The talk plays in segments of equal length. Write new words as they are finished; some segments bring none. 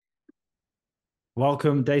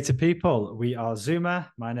Welcome, data people. We are Zoomer.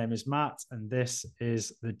 My name is Matt, and this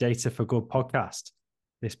is the Data for Good podcast.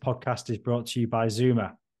 This podcast is brought to you by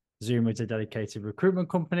Zoomer. Zoomer is a dedicated recruitment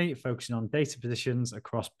company focusing on data positions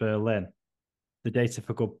across Berlin. The Data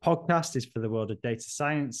for Good podcast is for the world of data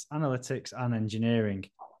science, analytics, and engineering,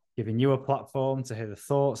 giving you a platform to hear the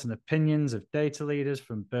thoughts and opinions of data leaders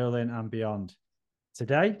from Berlin and beyond.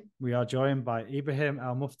 Today, we are joined by Ibrahim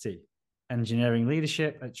Moufti, engineering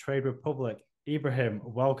leadership at Trade Republic. Ibrahim,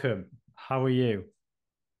 welcome. How are you?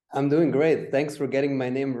 I'm doing great. Thanks for getting my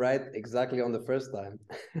name right exactly on the first time.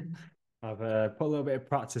 I've put a little bit of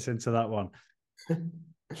practice into that one.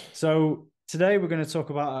 So today we're going to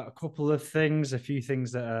talk about a couple of things, a few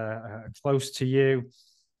things that are close to you.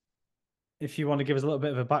 If you want to give us a little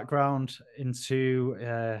bit of a background into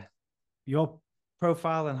your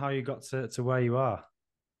profile and how you got to where you are.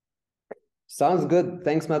 Sounds good.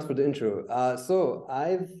 Thanks, Matt, for the intro.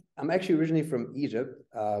 I'm actually originally from Egypt.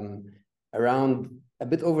 Around a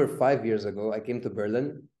bit over 5 years ago, I came to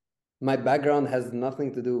Berlin. My background has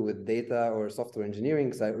nothing to do with data or software engineering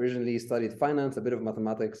because I originally studied finance, a bit of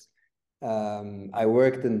mathematics. I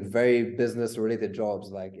worked in very business-related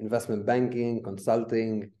jobs like investment banking,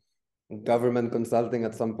 consulting, government consulting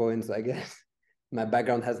at some point. So I guess my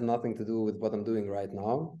background has nothing to do with what I'm doing right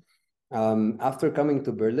now. After coming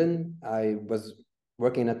to Berlin, I was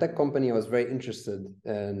working in a tech company. I was very interested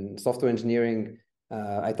in software engineering.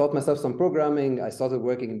 I taught myself some programming. I started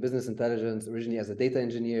working in business intelligence originally as a data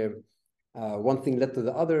engineer. One thing led to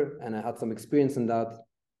the other, and I had some experience in that.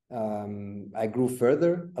 I grew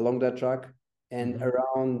further along that track. And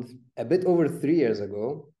around a bit over 3 years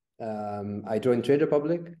ago, I joined Trade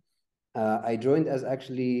Republic. I joined as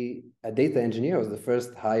actually a data engineer. I was the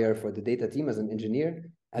first hire for the data team as an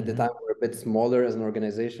engineer. At the time, we were a bit smaller as an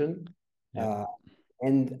organization.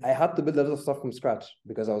 And I had to build a lot of stuff from scratch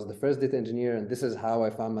because I was the first data engineer, and this is how I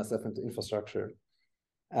found myself into infrastructure.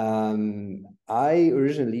 I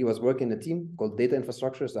originally was working in a team called data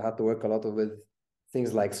infrastructure, so I had to work a lot with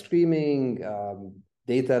things like streaming,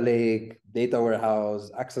 data lake, data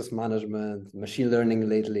warehouse, access management, machine learning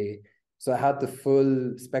lately. So I had the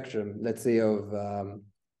full spectrum, let's say, of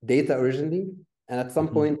data originally. And at some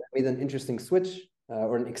point, I made an interesting switch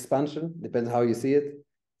or an expansion, depends how you see it,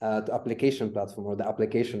 to application platform or the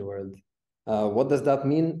application world. What does that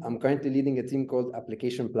mean? I'm currently leading a team called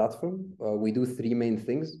Application Platform. We do three main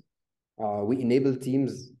things. We enable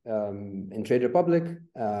teams in Trade Republic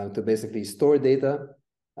to basically store data,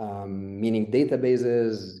 meaning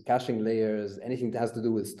databases, caching layers, anything that has to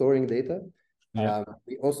do with storing data.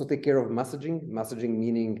 We also take care of messaging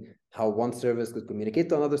meaning how one service could communicate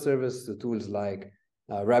to another service, so tools like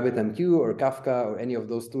RabbitMQ or Kafka or any of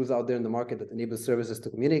those tools out there in the market that enable services to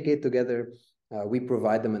communicate together. We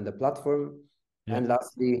provide them in the platform. And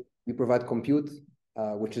lastly, we provide compute,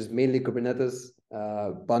 which is mainly Kubernetes,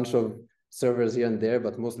 a bunch of servers here and there,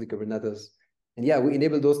 but mostly Kubernetes. And yeah, we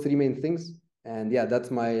enable those three main things. And yeah,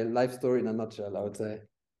 that's my life story in a nutshell, I would say.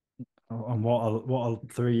 And what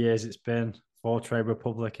a 3 years it's been for Trade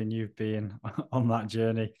Republic, and you've been on that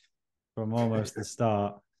journey from almost the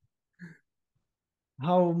start.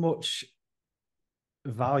 How much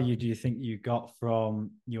value do you think you got from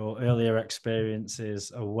your earlier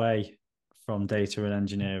experiences away from data and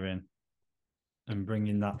engineering and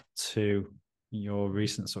bringing that to your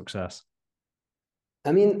recent success?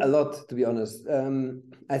 I mean, a lot, to be honest.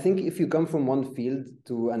 I think if you come from one field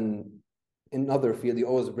to another field, you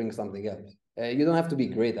always bring something else. You don't have to be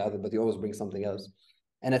great at it, but you always bring something else.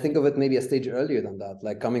 And I think of it maybe a stage earlier than that,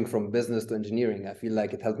 like coming from business to engineering. I feel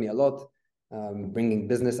like it helped me a lot, bringing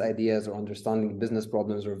business ideas or understanding business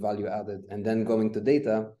problems or value added, and then going to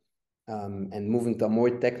data and moving to a more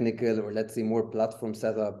technical or let's say more platform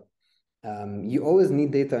setup. You always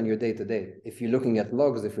need data in your day-to-day. If you're looking at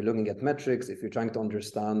logs, if you're looking at metrics, if you're trying to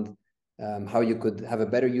understand how you could have a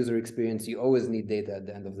better user experience, you always need data at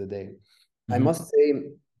the end of the day. I must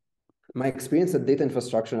say, my experience at data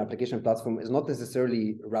infrastructure and application platform is not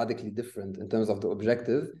necessarily radically different in terms of the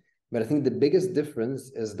objective, but I think the biggest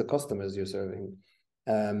difference is the customers you're serving.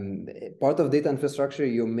 Part of data infrastructure,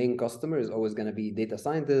 your main customer is always going to be data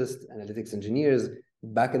scientists, analytics engineers,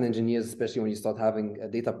 backend engineers, especially when you start having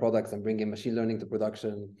data products and bringing machine learning to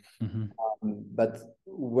production. But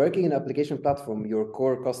working in an application platform, your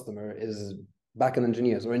core customer is backend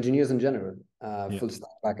engineers or engineers in general, full stack,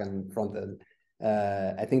 backend, front end.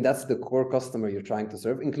 I think that's the core customer you're trying to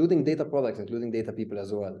serve, including data products, including data people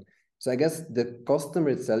as well. So I guess the customer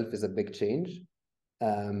itself is a big change.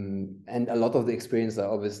 And a lot of the experience that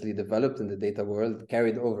obviously developed in the data world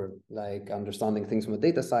carried over, like understanding things from the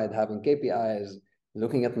data side, having KPIs,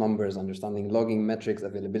 looking at numbers, understanding logging, metrics,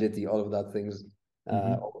 availability, all of that things.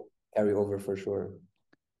 carry over for sure.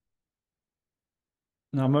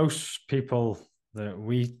 Now, most people that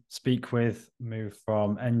we speak with move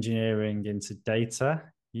from engineering into data.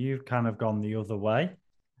 You've kind of gone the other way,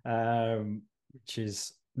 which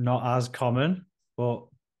is not as common, but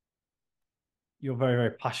you're very,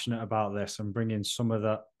 very passionate about this and bringing some of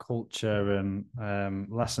that culture and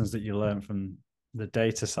lessons that you learned from the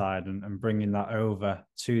data side and bringing that over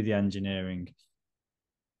to the engineering.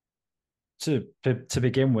 To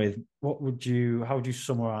begin with, how would you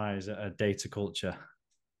summarize a data culture?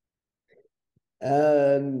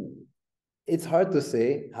 It's hard to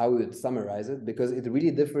say how we would summarize it because it really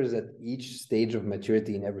differs at each stage of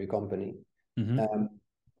maturity in every company.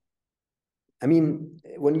 I mean,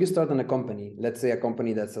 when you start in a company, let's say a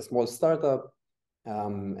company that's a small startup,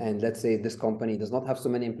 and let's say this company does not have so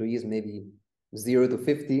many employees, maybe 0 to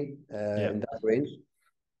 50 in that range,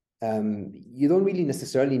 you don't really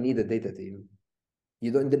necessarily need a data team.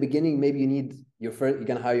 You don't, in the beginning, maybe you need you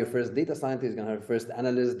can hire your first data scientist, you can hire your first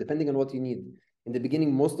analyst, depending on what you need. In the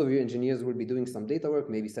beginning, most of your engineers will be doing some data work,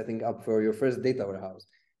 maybe setting up for your first data warehouse.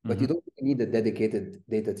 But you don't really need a dedicated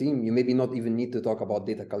data team. You maybe not even need to talk about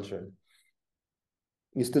data culture.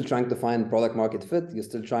 You're still trying to find product market fit. You're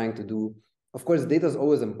still trying to do, of course, data is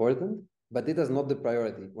always important, but data is not the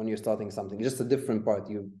priority when you're starting something. It's just a different part.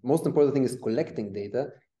 Most important thing is collecting data,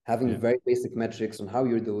 having very basic metrics on how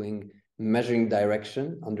you're doing, measuring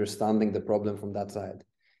direction, understanding the problem from that side.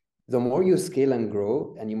 The more you scale and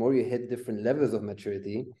grow, and the more you hit different levels of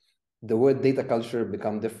maturity, the word data culture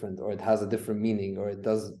become different, or it has a different meaning, or it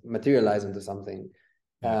does materialize into something.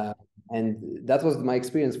 And that was my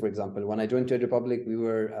experience, for example. When I joined Trade Republic, we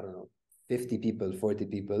were, I don't know, 50 people, 40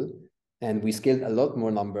 people, and we scaled a lot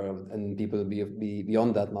more number and people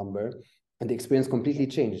beyond that number, and the experience completely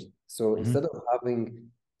changed. So instead of having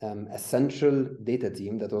a central data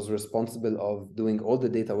team that was responsible of doing all the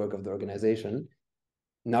data work of the organization,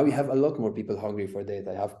 now you have a lot more people hungry for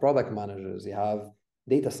data. You have product managers, you have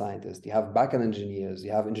data scientists, you have backend engineers,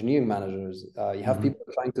 you have engineering managers, you have people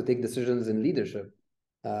trying to take decisions in leadership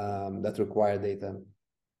that require data.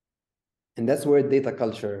 And that's where data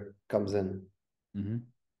culture comes in.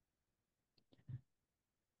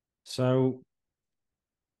 So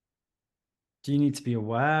do you need to be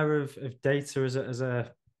aware of data as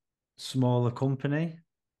a smaller company?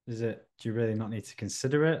 Do you really not need to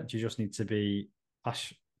consider it? Do you just need to be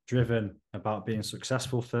driven about being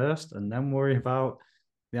successful first and then worry about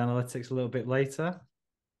the analytics a little bit later?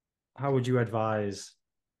 How would you advise?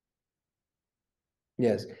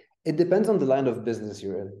 Yes, it depends on the line of business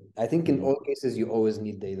you're in. I think in all cases, you always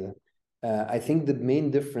need data. I think the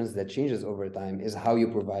main difference that changes over time is how you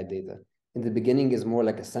provide data. In the beginning is more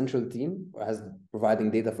like a central team as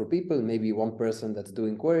providing data for people, maybe one person that's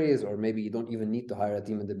doing queries, or maybe you don't even need to hire a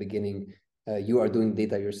team in the beginning. You are doing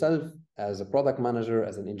data yourself as a product manager,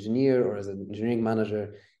 as an engineer, or as an engineering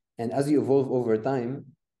manager. And as you evolve over time,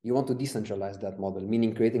 you want to decentralize that model,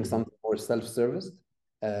 meaning creating something more self-service.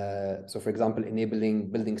 So for example,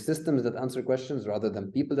 building systems that answer questions rather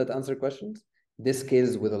than people that answer questions. This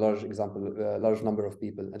scales with a large number of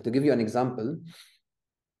people. And to give you an example,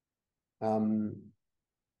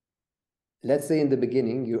 let's say in the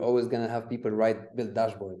beginning, you're always going to have people build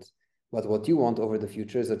dashboards. But what you want over the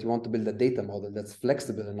future is that you want to build a data model that's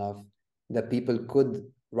flexible enough that people could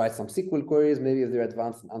write some SQL queries, maybe if they're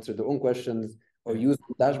advanced, and answer their own questions, or use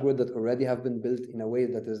a dashboard that already have been built in a way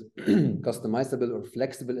that is customizable or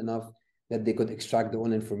flexible enough that they could extract their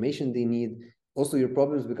own information they need. Also, your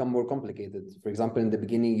problems become more complicated. For example, in the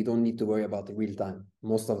beginning, you don't need to worry about the real time.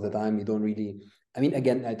 Most of the time, you don't really, I mean,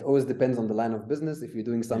 again, it always depends on the line of business. If you're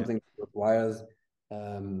doing something that requires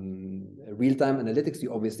real-time analytics,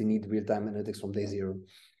 you obviously need real-time analytics from day zero.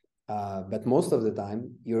 But most of the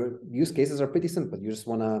time, your use cases are pretty simple. You just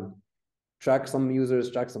want to track some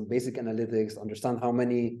users, track some basic analytics, understand how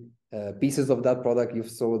many pieces of that product you've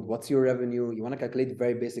sold, what's your revenue. You want to calculate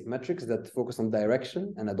very basic metrics that focus on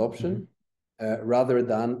direction and adoption rather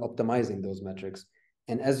than optimizing those metrics.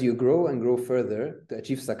 And as you grow and grow further to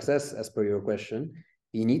achieve success, as per your question,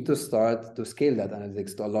 you need to start to scale that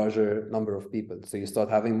analytics to a larger number of people. So you start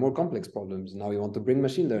having more complex problems. Now you want to bring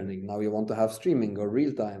machine learning. Now you want to have streaming or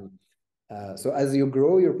real time. So as you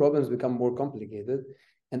grow, your problems become more complicated.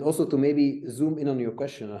 And also to maybe zoom in on your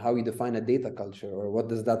question on how you define a data culture, or what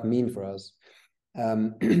does that mean for us?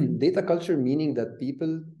 Data culture meaning that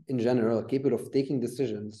people in general are capable of taking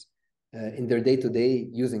decisions in their day-to-day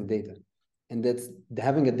using data. And that's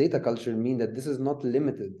having a data culture mean that this is not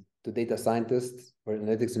limited to data scientists or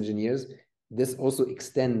analytics engineers. This also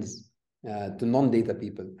extends to non-data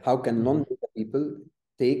people. How can non-data people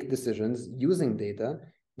take decisions using data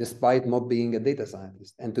despite not being a data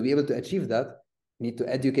scientist. And to be able to achieve that, you need to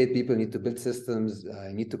educate people, you need to build systems,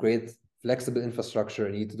 you need to create flexible infrastructure,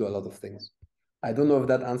 and you need to do a lot of things. I don't know if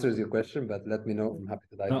that answers your question, but let me know. I'm happy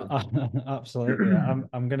to dive in. Absolutely.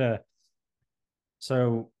 I'm gonna.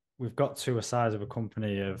 So we've got to a size of a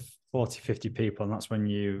company of 40, 50 people, and that's when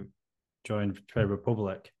you joined Trade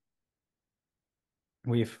Republic.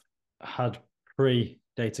 We've had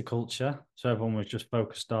pre-data culture, so everyone was just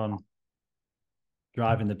focused on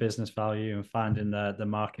driving the business value and finding the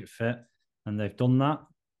market fit, and they've done that.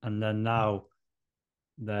 And then now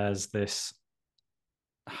there's this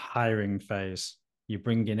hiring phase. You're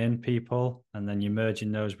bringing in people, and then you're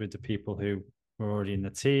merging those with the people who were already in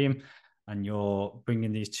the team, and you're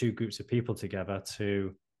bringing these two groups of people together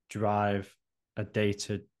to drive a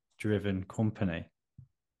data-driven company.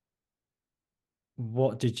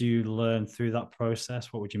 What did you learn through that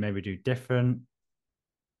process? What would you maybe do different?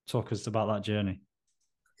 Talk us about that journey.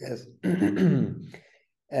 Yes.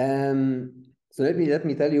 So let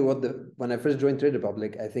me tell you when I first joined Trade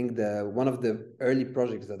Republic, I think one of the early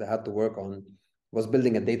projects that I had to work on was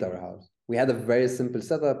building a data warehouse. We had a very simple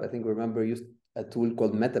setup. I think remember used a tool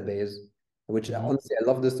called Metabase, which honestly I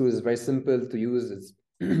love this tool. It's very simple to use. It's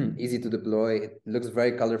easy to deploy. It looks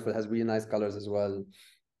very colorful. It has really nice colors as well.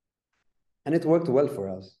 And it worked well for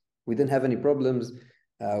us. We didn't have any problems.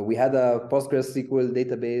 We had a PostgreSQL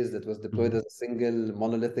database that was deployed as a single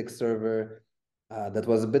monolithic server that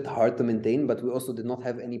was a bit hard to maintain, but we also did not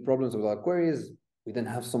have any problems with our queries. We didn't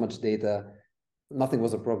have so much data. Nothing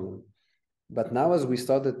was a problem. But now as we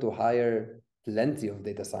started to hire plenty of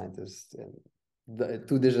data scientists, the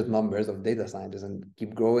two-digit numbers of data scientists, and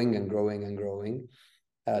keep growing and growing and growing,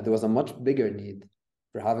 there was a much bigger need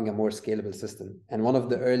for having a more scalable system. And one of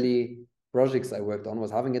the early projects I worked on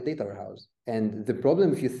was having a data warehouse. And the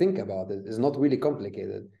problem, if you think about it, is not really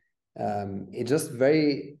complicated. It's just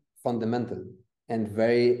very fundamental and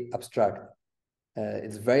very abstract.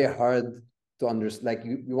 It's very hard to understand. Like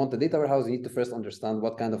you want a data warehouse, you need to first understand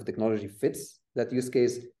what kind of technology fits that use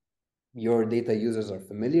case. Your data users are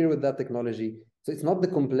familiar with that technology. So it's not the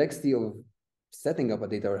complexity of setting up a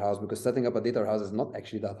data warehouse, because setting up a data warehouse is not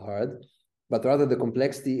actually that hard, but rather the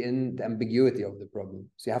complexity in the ambiguity of the problem.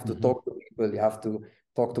 So you have to talk to people, you have to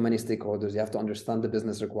talk to many stakeholders, you have to understand the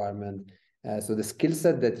business requirement. So the skill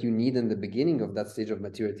set that you need in the beginning of that stage of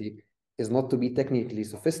maturity is not to be technically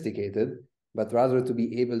sophisticated, but rather to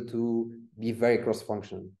be able to be very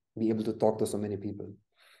cross-functional, be able to talk to so many people.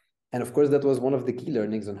 And of course, that was one of the key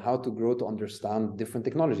learnings on how to grow to understand different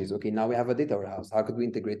technologies. Okay, now we have a data warehouse. How could we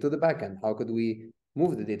integrate to the backend? How could we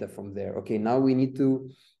move the data from there? Okay, now we need to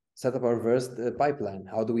set up our versed pipeline.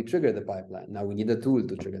 How do we trigger the pipeline? Now we need a tool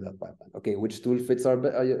to trigger that pipeline. Okay, which tool fits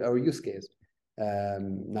our use case?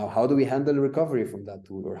 Now, how do we handle recovery from that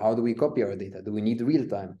tool? Or how do we copy our data? Do we need real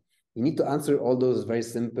time? You need to answer all those very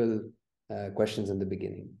simple questions in the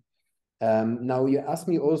beginning. Now, you asked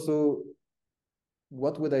me also,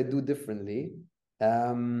 what would I do differently?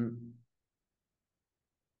 I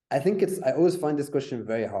think I always find this question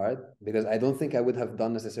very hard, because I don't think I would have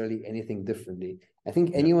done necessarily anything differently. I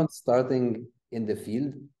think anyone starting in the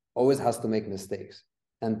field always has to make mistakes.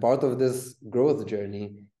 And part of this growth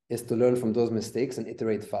journey is to learn from those mistakes and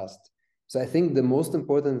iterate fast. So I think the most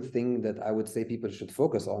important thing that I would say people should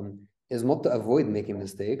focus on is not to avoid making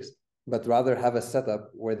mistakes, but rather have a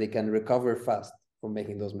setup where they can recover fast from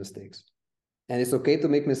making those mistakes. And it's okay to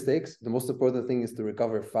make mistakes. The most important thing is to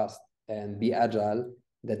recover fast and be agile,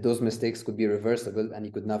 that those mistakes could be reversible and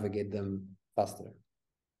you could navigate them faster.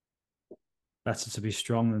 Better to be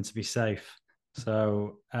strong than to be safe.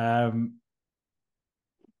 So, and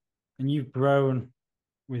you've grown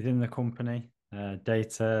within the company,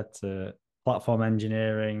 data to platform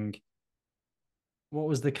engineering. What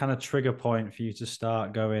was the kind of trigger point for you to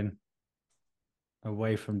start going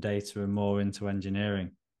away from data and more into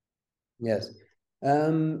engineering? Yes.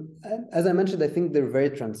 As I mentioned, I think they're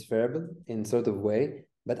very transferable in sort of way,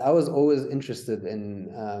 but I was always interested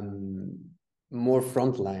in more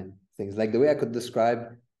frontline things. Like the way I could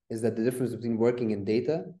describe is that the difference between working in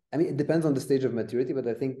data, I mean, it depends on the stage of maturity, but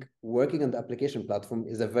I think working on the application platform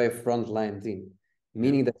is a very frontline thing,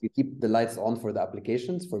 meaning that you keep the lights on for the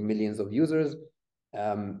applications for millions of users.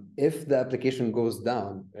 If the application goes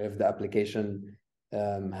down, if the application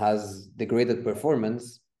has degraded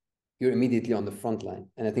performance, you're immediately on the front line.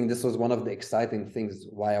 And I think this was one of the exciting things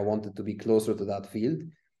why I wanted to be closer to that field,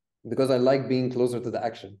 because I like being closer to the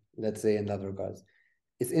action, let's say, in that regards.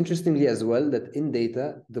 It's interestingly as well that in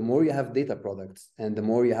data, the more you have data products and the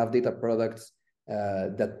more you have data products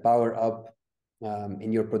that power up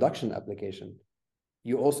in your production application,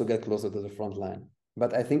 you also get closer to the front line.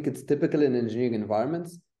 but I think it's typical in engineering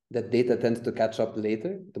environments that data tends to catch up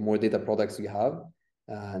later, the more data products you have,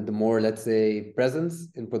 and the more, let's say, presence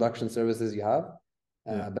in production services you have.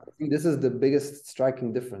 But I think this is the biggest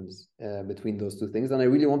striking difference between those two things. And I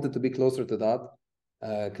really wanted to be closer to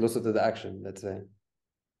that, closer to the action, let's say.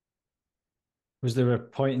 Was there a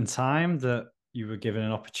point in time that you were given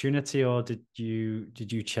an opportunity, or did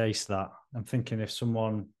you chase that? I'm thinking if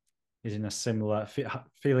someone is in a similar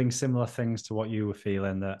feeling similar things to what you were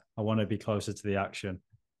feeling, that I want to be closer to the action.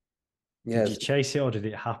 Yes. Did you chase it, or did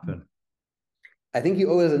it happen? I think you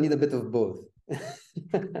always need a bit of both.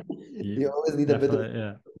 You always need a bit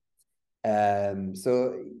of,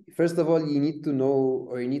 so first of all, you need to know,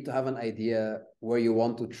 or you need to have an idea where you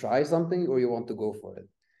want to try something or you want to go for it.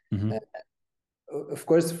 Mm-hmm. Of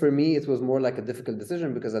course, for me, it was more like a difficult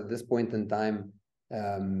decision because at this point in time,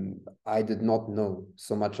 I did not know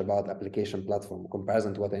so much about application platform in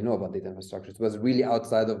comparison to what I know about data infrastructure. It was really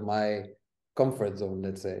outside of my comfort zone,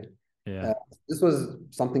 let's say. Yeah. This was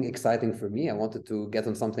something exciting for me. I wanted to get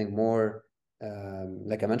on something more,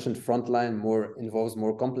 like I mentioned, frontline, more involves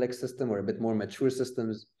more complex system or a bit more mature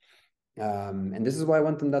systems. And this is why I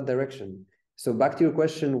went in that direction. So back to your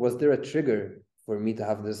question, was there a trigger for me to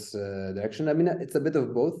have this direction? I mean, it's a bit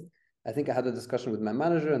of both. I think I had a discussion with my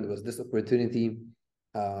manager and there was this opportunity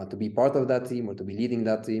to be part of that team or to be leading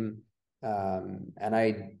that team. And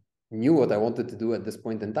I knew what I wanted to do at this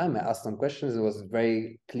point in time. I asked some questions. It was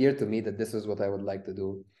very clear to me that this is what I would like to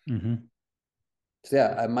do. Mm-hmm. So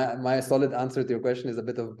yeah, my solid answer to your question is a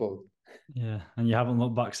bit of both. Yeah, and you haven't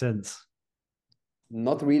looked back since.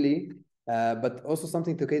 Not really, but also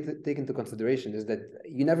something to take into consideration is that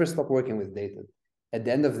you never stop working with data. At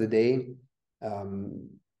the end of the day,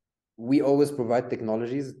 we always provide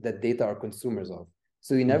technologies that data are consumers of.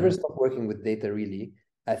 So you never stop working with data, really.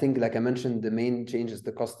 I think, like I mentioned, the main change is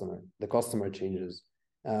the customer. The customer changes.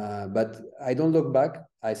 But I don't look back.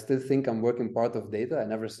 I still think I'm working part of data.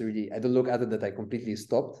 I don't look at it that I completely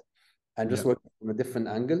stopped. I'm just working from a different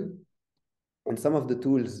angle. And some of the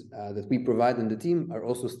tools that we provide in the team are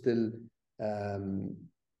also still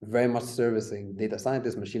very much servicing data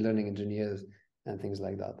scientists, machine learning engineers, and things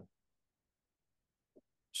like that.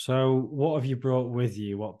 So what have you brought with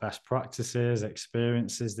you? What best practices,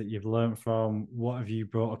 experiences that you've learned from? What have you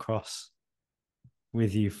brought across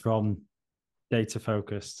with you from data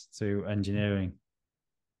focused to engineering?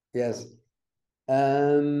 Yes.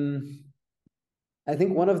 I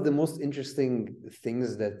think one of the most interesting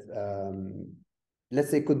things that, let's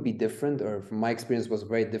say, could be different, or from my experience was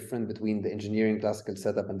very different between the engineering classical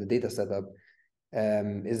setup and the data setup,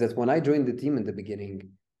 is that when I joined the team in the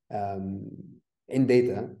beginning, in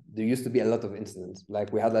data, there used to be a lot of incidents.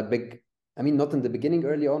 Like we had a big, I mean, not in the beginning,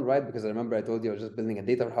 early on, right? Because I remember I told you I was just building a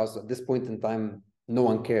data house. At this point in time, no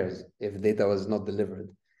one cares if data was not delivered.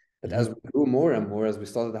 But as we grew more and more, as we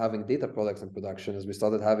started having data products in production, as we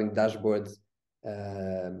started having dashboards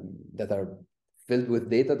that are filled with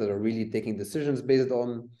data that are really taking decisions based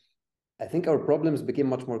on, I think our problems became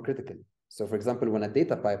much more critical. So for example, when a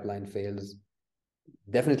data pipeline fails,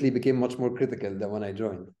 definitely became much more critical than when I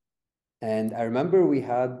joined. And I remember we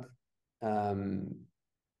had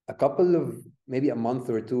a couple of, maybe a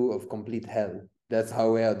month or two of complete hell. That's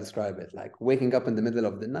how I describe it. Like waking up in the middle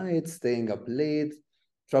of the night, staying up late,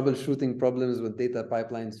 troubleshooting problems when data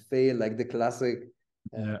pipelines fail, like the classic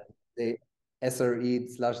the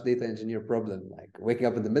SRE/data engineer problem. Like waking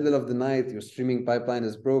up in the middle of the night, your streaming pipeline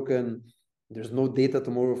is broken, there's no data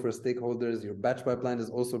tomorrow for stakeholders, your batch pipeline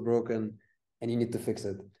is also broken, and you need to fix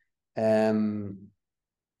it.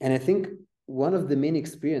 And I think one of the main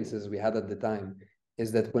experiences we had at the time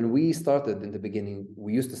is that when we started in the beginning,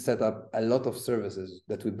 we used to set up a lot of services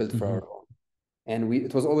that we built for our own. And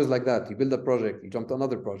it was always like that. You build a project, you jump to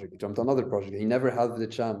another project, you jump to another project, and you never have the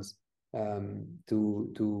chance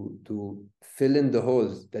to fill in the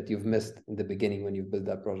holes that you've missed in the beginning when you built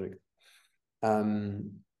that project. And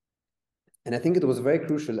I think it was very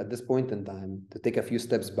crucial at this point in time to take a few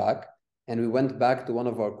steps back. And we went back to one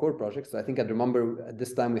of our core projects. So I think I remember at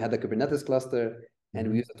this time we had a Kubernetes cluster and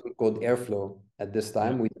we used a tool called Airflow at this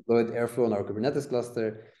time. We deployed Airflow on our Kubernetes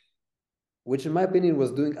cluster, which in my opinion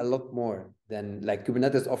was doing a lot more than, like,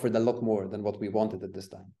 Kubernetes offered a lot more than what we wanted at this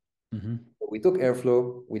time. So we took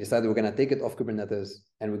Airflow, we decided we're going to take it off Kubernetes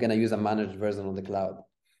and we're going to use a managed version on the cloud.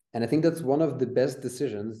 And I think that's one of the best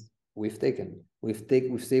decisions we've taken. We've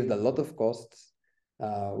saved a lot of costs.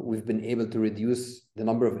 We've been able to reduce the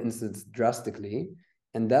number of incidents drastically,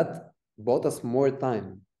 and that bought us more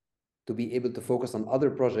time to be able to focus on other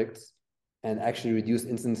projects and actually reduce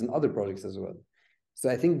incidents in other projects as well. So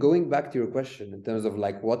I think going back to your question in terms of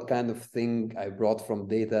like what kind of thing I brought from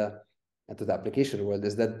data and to the application world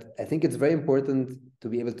is that I think it's very important to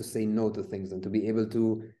be able to say no to things and to be able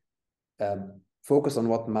to focus on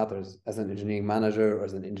what matters as an engineering manager or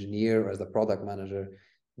as an engineer or as a product manager.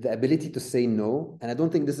 The ability to say no, and I don't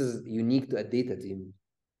think this is unique to a data team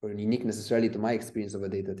or unique necessarily to my experience of a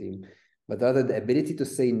data team, but rather the ability to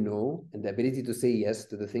say no and the ability to say yes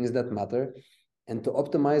to the things that matter and to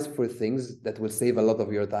optimize for things that will save a lot of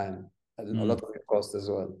your time and a lot of your cost as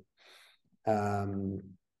well.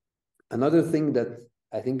 Another thing that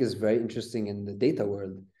I think is very interesting in the data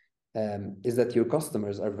world is that your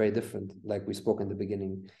customers are very different, like we spoke in the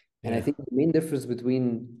beginning. And I think the main difference between,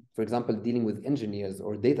 for example, dealing with engineers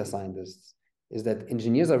or data scientists is that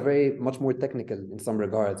engineers are very much more technical in some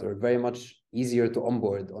regards, or very much easier to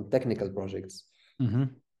onboard on technical projects.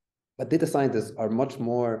 But data scientists are much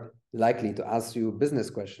more likely to ask you business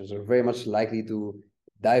questions, or very much likely to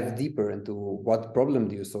dive deeper into what problem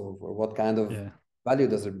do you solve, or what kind of value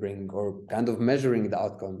does it bring, or kind of measuring the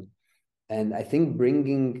outcome. And I think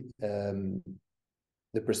bringing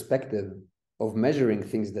the perspective of measuring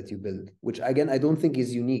things that you build, which again, I don't think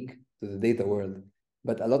is unique to the data world,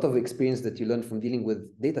 but a lot of experience that you learn from dealing with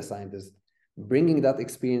data scientists, bringing that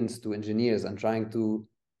experience to engineers and trying to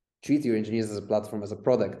treat your engineers as a platform, as a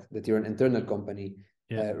product, that you're an internal company,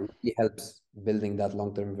 really helps building that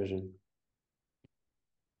long-term vision.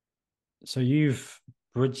 So you've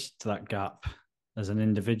bridged that gap as an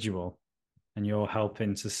individual, and you're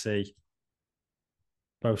helping to see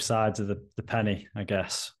both sides of the penny, I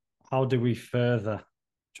guess. How do we further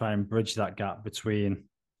try and bridge that gap between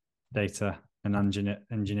data and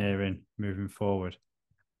engineering moving forward?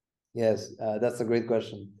 Yes, that's a great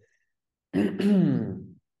question.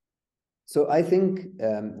 So I think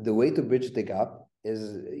the way to bridge the gap is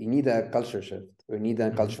you need a culture shift, or you need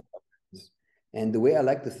a culture shift. And the way I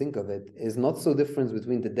like to think of it is not so different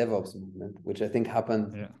between the DevOps movement, which I think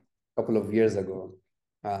happened a couple of years ago.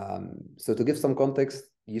 So to give some context,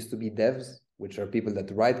 used to be devs, which are people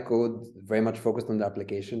that write code, very much focused on the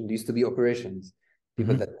application. There used to be operations,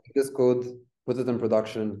 people that take this code, put it in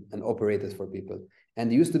production, and operate it for people. And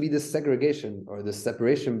there used to be this segregation or this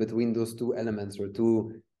separation between those two elements or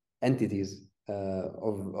two entities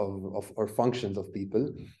or functions of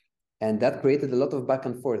people. And that created a lot of back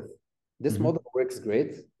and forth. This model works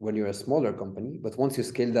great when you're a smaller company, but once you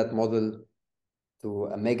scale that model to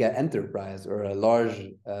a mega enterprise or a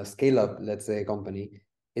large scale-up, let's say, company,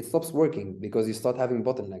 it stops working because you start having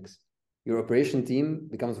bottlenecks. Your operation team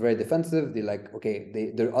becomes very defensive. They're like, okay,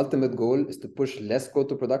 their ultimate goal is to push less code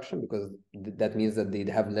to production because that means that they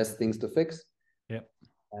have less things to fix.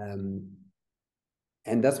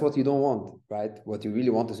 And that's what you don't want, right? What you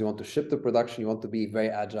really want is you want to ship to production. You want to be very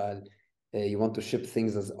agile. You want to ship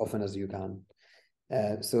things as often as you can.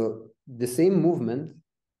 So the same movement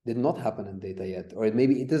did not happen in data yet, or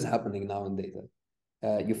maybe it is happening now in data.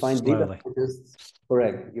 You find data scientists,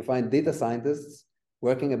 correct. You find data scientists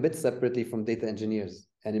working a bit separately from data engineers.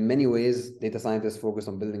 And in many ways, data scientists focus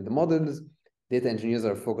on building the models. Data engineers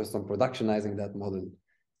are focused on productionizing that model.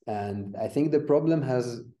 And I think the problem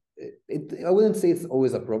I wouldn't say it's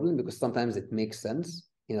always a problem, because sometimes it makes sense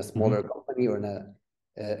in a smaller company or in a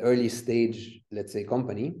early stage, let's say,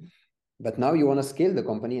 company. But now you want to scale the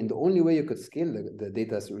company, and the only way you could scale the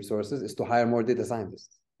data resources is to hire more data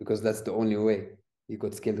scientists, because that's the only way you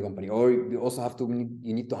could scale the company. Or you also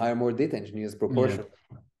you need to hire more data engineers proportionally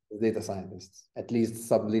to data scientists, at least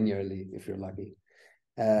sublinearly if you're lucky.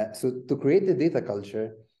 So to create the data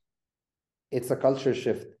culture, it's a culture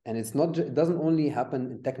shift, and it doesn't only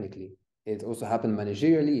happen technically. It also happens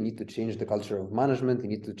managerially. You need to change the culture of management. You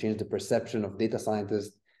need to change the perception of data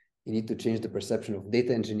scientists. You need to change the perception of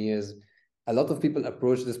data engineers. A lot of people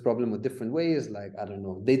approach this problem with different ways, like, I don't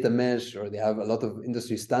know, data mesh, or they have a lot of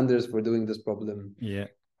industry standards for doing this problem.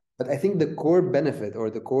 But I think the core benefit or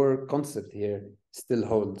the core concept here still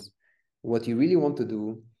holds. What you really want to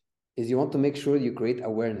do is you want to make sure you create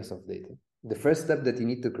awareness of data. The first step that you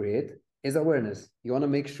need to create is awareness. You want to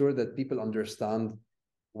make sure that people understand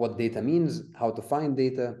what data means, how to find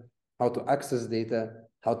data, how to access data,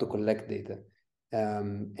 how to collect data.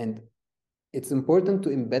 And it's important to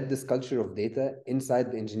embed this culture of data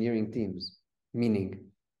inside the engineering teams, meaning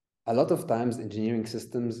a lot of times engineering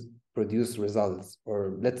systems produce results,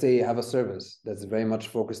 or let's say you have a service that's very much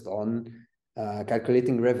focused on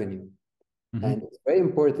calculating revenue. And it's very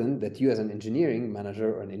important that you as an engineering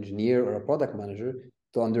manager or an engineer or a product manager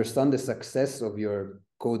to understand the success of your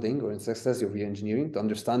coding or the success of your engineering, to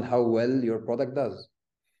understand how well your product does.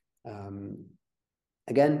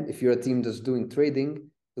 Again, if you're a team that's doing trading,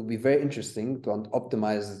 it'll be very interesting to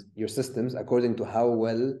optimize your systems according to how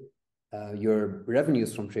well your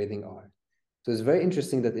revenues from trading are. So it's very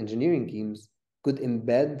interesting that engineering teams could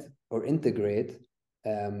embed or integrate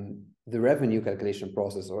the revenue calculation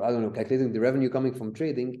process, or I don't know, calculating the revenue coming from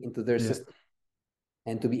trading into their system.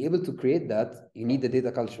 And to be able to create that, you need the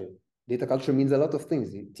data culture. Data culture means a lot of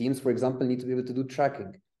things. Teams, for example, need to be able to do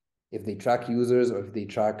tracking. If they track users or if they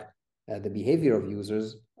track the behavior of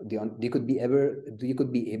users, you could be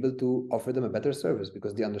able to offer them a better service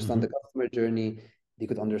because they understand the customer journey. They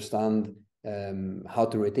could understand how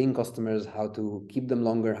to retain customers, how to keep them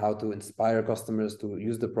longer, how to inspire customers to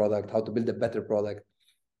use the product, how to build a better product.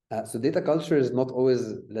 So data culture is not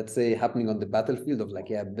always, let's say, happening on the battlefield of like,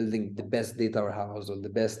 building the best data warehouse or the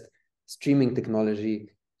best streaming technology.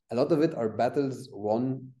 A lot of it are battles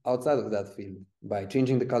won outside of that field by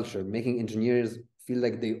changing the culture, making engineers feel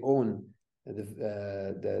like they own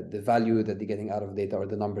the value that they're getting out of data or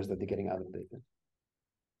the numbers that they're getting out of data.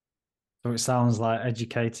 So it sounds like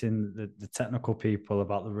educating the technical people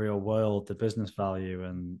about the real world, the business value,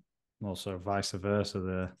 and also vice versa,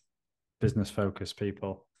 the business focused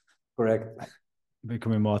people. Correct.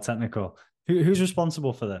 Becoming more technical. Who's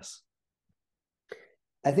responsible for this?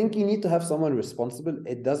 I think you need to have someone responsible.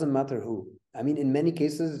 It doesn't matter who. I mean, in many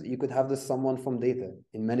cases, you could have this someone from data.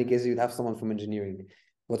 In many cases, you'd have someone from engineering.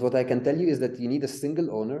 But what I can tell you is that you need a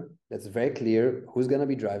single owner that's very clear who's going to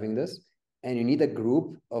be driving this. And you need a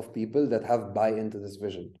group of people that have buy-in to this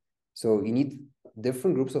vision. So you need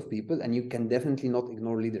different groups of people, and you can definitely not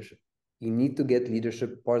ignore leadership. You need to get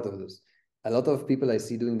leadership part of this. A lot of people I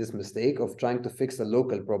see doing this mistake of trying to fix a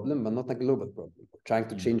local problem, but not a global problem. Trying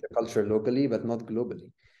to change a culture locally, but not globally.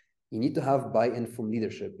 You need to have buy-in from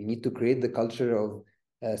leadership. You need to create the culture of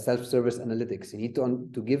self-service analytics. You need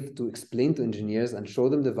to explain to engineers and show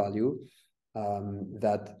them the value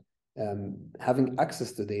that having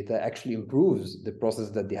access to data actually improves the process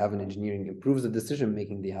that they have in engineering, improves the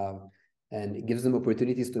decision-making they have, and it gives them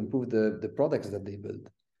opportunities to improve the products that they build.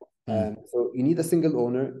 So you need a single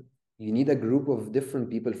owner. You need a group of different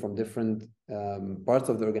people from different parts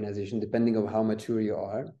of the organization, depending on how mature you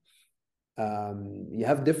are. You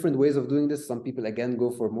have different ways of doing this. Some people, again, go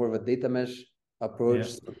for more of a data mesh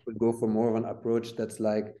approach. Some people go for more of an approach that's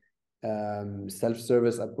like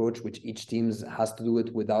self-service approach, which each team has to do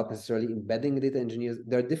it without necessarily embedding data engineers.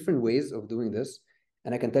 There are different ways of doing this.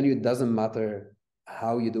 And I can tell you it doesn't matter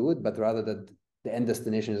how you do it, but rather that the end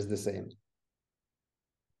destination is the same.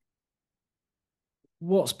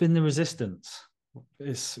 What's been the resistance?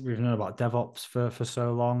 We've known about DevOps for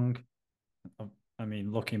so long. I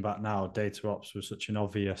mean, looking back now, data ops was such an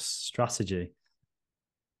obvious strategy.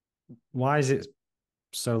 Why is it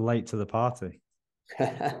so late to the party?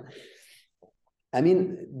 I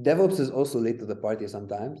mean, DevOps is also late to the party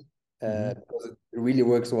sometimes because it really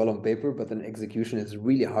works well on paper, but in execution, it's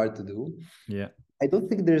really hard to do. Yeah. I don't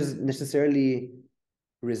think there's necessarily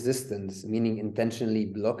resistance, meaning intentionally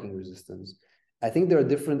blocking resistance. I think there are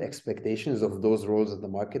different expectations of those roles at the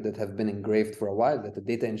market that have been engraved for a while, that a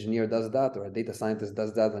data engineer does that, or a data scientist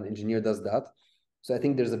does that, an engineer does that. So I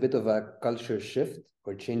think there's a bit of a culture shift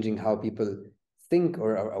or changing how people think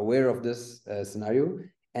or are aware of this scenario.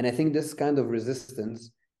 And I think this kind of resistance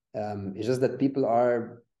is just that people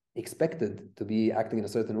are expected to be acting in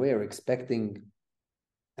a certain way or expecting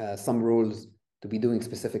some roles to be doing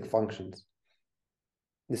specific functions.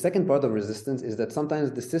 The second part of resistance is that sometimes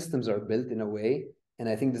the systems are built in a way, and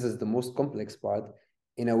I think this is the most complex part,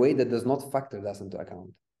 in a way that does not factor that into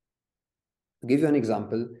account. To give you an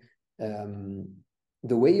example,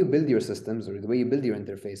 the way you build your systems or the way you build your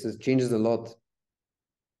interfaces changes a lot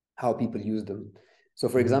how people use them. So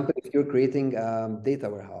for example, if you're creating a data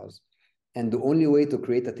warehouse, and the only way to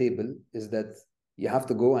create a table is that you have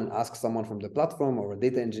to go and ask someone from the platform or a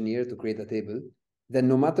data engineer to create a table, then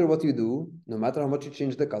no matter what you do, no matter how much you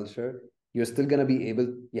change the culture, you're still going to be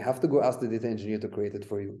you have to go ask the data engineer to create it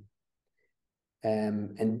for you.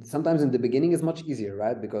 And sometimes in the beginning it's much easier,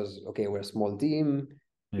 right? Because, okay, we're a small team.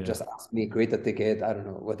 You just ask me, create a ticket. I don't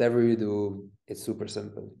know, whatever you do, it's super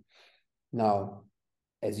simple. Now,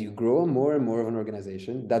 as you grow more and more of an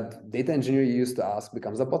organization, that data engineer you used to ask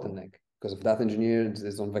becomes a bottleneck. Because if that engineer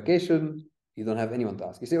is on vacation, you don't have anyone to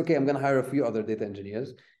ask. You say, okay, I'm going to hire a few other data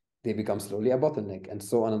engineers. They become slowly a bottleneck, and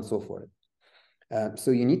so on and so forth.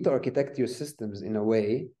 So you need to architect your systems in a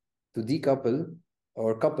way to decouple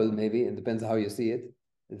or couple, maybe, it depends how you see it,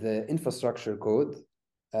 the infrastructure code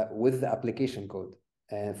with the application code.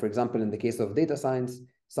 For example, in the case of data science,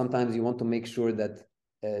 sometimes you want to make sure that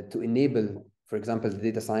to enable, for example, the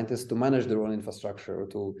data scientists to manage their own infrastructure or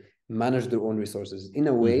to manage their own resources in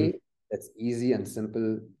a way that's easy and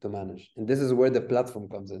simple to manage. And this is where the platform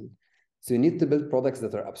comes in. So you need to build products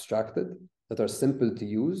that are abstracted, that are simple to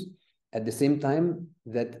use, at the same time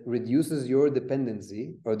that reduces your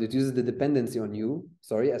dependency, or reduces the dependency on you,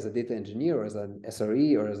 sorry, as a data engineer or as an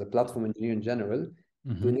SRE or as a platform engineer in general,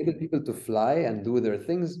 to enable people to fly and do their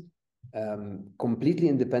things completely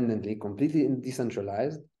independently, completely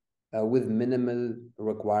decentralized, with minimal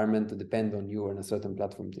requirement to depend on you or on a certain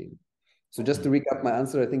platform team. So just to recap my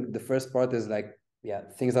answer, I think the first part is like, yeah,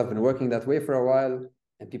 things have been working that way for a while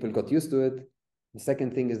and people got used to it. The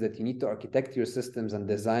second thing is that you need to architect your systems and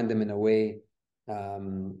design them in a way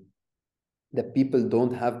that people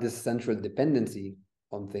don't have this central dependency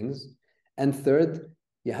on things. And third,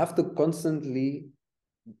 you have to constantly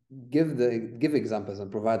give examples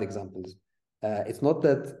and provide examples. It's not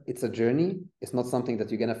that it's a journey. It's not something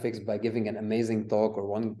that you're going to fix by giving an amazing talk or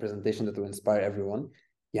one presentation that will inspire everyone.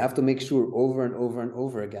 You have to make sure over and over and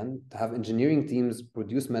over again to have engineering teams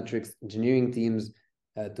produce metrics, engineering teams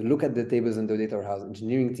to look at the tables in the data warehouse,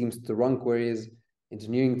 engineering teams to run queries,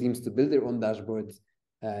 engineering teams to build their own dashboards.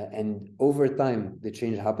 And over time, the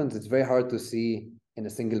change happens. It's very hard to see in a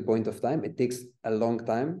single point of time. It takes a long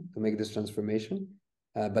time to make this transformation.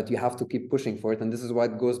 But you have to keep pushing for it. And this is why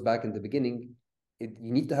it goes back in the beginning. You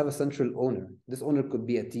need to have a central owner. This owner could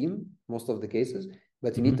be a team, most of the cases,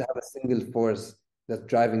 but you need to have a single force that's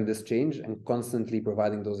driving this change and constantly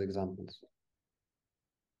providing those examples.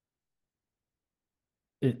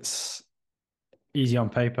 It's easy on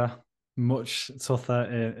paper, much tougher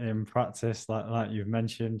in practice, like you've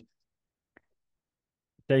mentioned.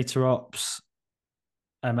 Data ops,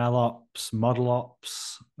 ML ops, model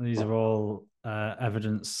ops, these are all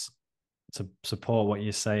evidence to support what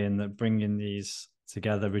you're saying, that bringing these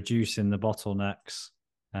together, reducing the bottlenecks,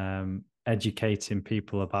 educating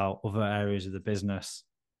people about other areas of the business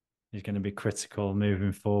is going to be critical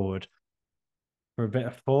moving forward. For a bit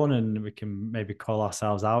of fun, and we can maybe call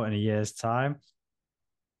ourselves out in a year's time,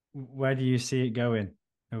 where do you see it going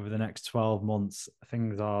over the next 12 months?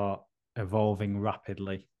 Things are evolving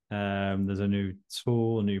rapidly. There's a new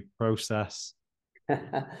tool, a new process.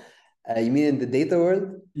 You mean in the data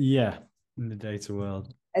world? Yeah, in the data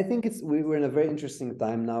world. I think we're in a very interesting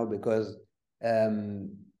time now because,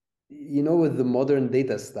 with the modern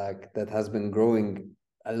data stack that has been growing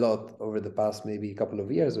a lot over the past maybe a couple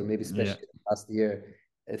of years, or maybe especially the past year,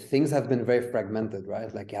 things have been very fragmented,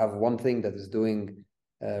 right? Like you have one thing that is doing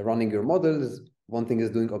running your models, one thing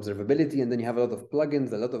is doing observability, and then you have a lot of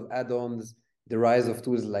plugins, a lot of add-ons, the rise of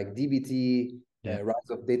tools like dbt, rise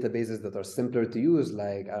of databases that are simpler to use,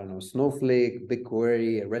 like, I don't know, Snowflake,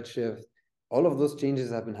 BigQuery, Redshift. All of those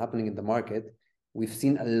changes have been happening in the market. We've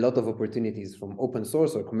seen a lot of opportunities from open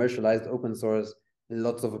source or commercialized open source,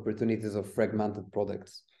 lots of opportunities of fragmented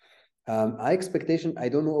products. My expectation, I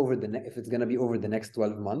don't know if it's going to be over the next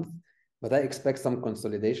 12 months, but I expect some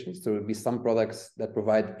consolidations. There will be some products that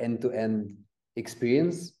provide end-to-end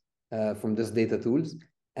experience from these data tools.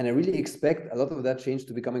 And I really expect a lot of that change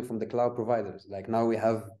to be coming from the cloud providers. Like now we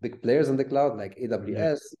have big players in the cloud, like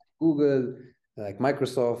AWS, Google, like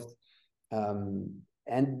Microsoft.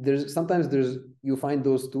 And you find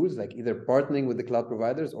those tools like either partnering with the cloud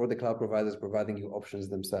providers or the cloud providers providing you options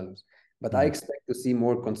themselves. But I expect to see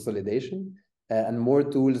more consolidation and more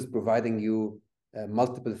tools providing you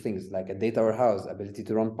multiple things, like a data warehouse, ability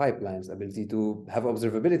to run pipelines, ability to have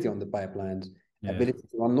observability on the pipelines, ability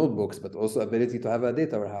to run notebooks, but also ability to have a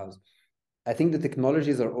data warehouse. I think the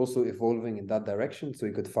technologies are also evolving in that direction. So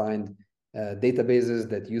you could find databases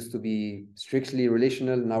that used to be strictly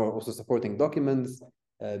relational now are also supporting documents,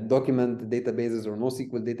 document databases or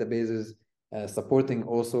NoSQL databases, supporting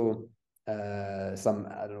also some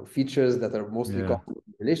features that are mostly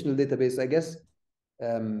relational databases. I guess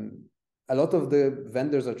a lot of the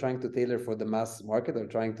vendors are trying to tailor for the mass market, or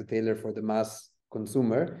trying to tailor for the mass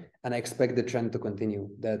consumer, and I expect the trend to continue.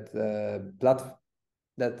 That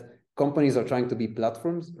companies are trying to be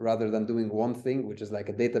platforms rather than doing one thing, which is like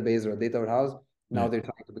a database or a data warehouse. Now they're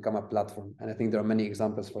trying to become a platform, and I think there are many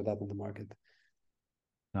examples for that in the market.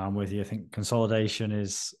 No, I'm with you. I think consolidation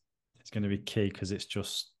is going to be key, because it's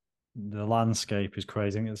just, the landscape is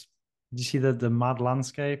crazy. Did you see the mad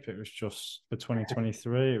landscape? It was just for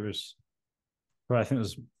 2023. It was, I think it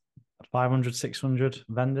was 500, 600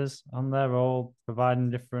 vendors on there, all providing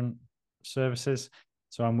different services.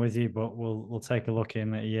 So I'm with you, but we'll take a look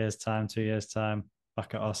in a year's time, 2 years' time,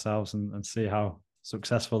 back at ourselves and see how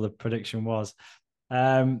successful the prediction was.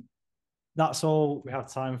 That's all we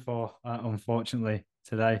have time for, unfortunately,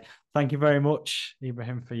 today. Thank you very much,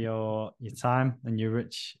 Ibrahim, for your time and your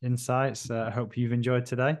rich insights. I hope you've enjoyed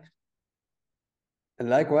today. And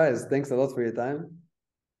likewise, thanks a lot for your time.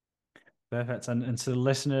 Perfect. And to the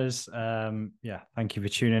listeners, thank you for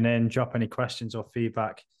tuning in. Drop any questions or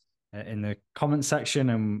feedback in the comment section,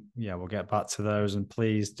 and yeah, we'll get back to those. And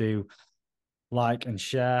please do like and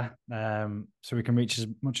share so we can reach as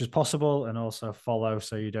much as possible, and also follow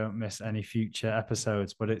so you don't miss any future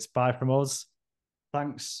episodes. But it's bye from us.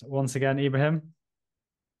 Thanks once again, Ibrahim.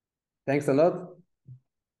 Thanks a lot.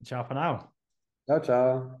 Ciao for now. Ciao,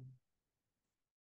 ciao.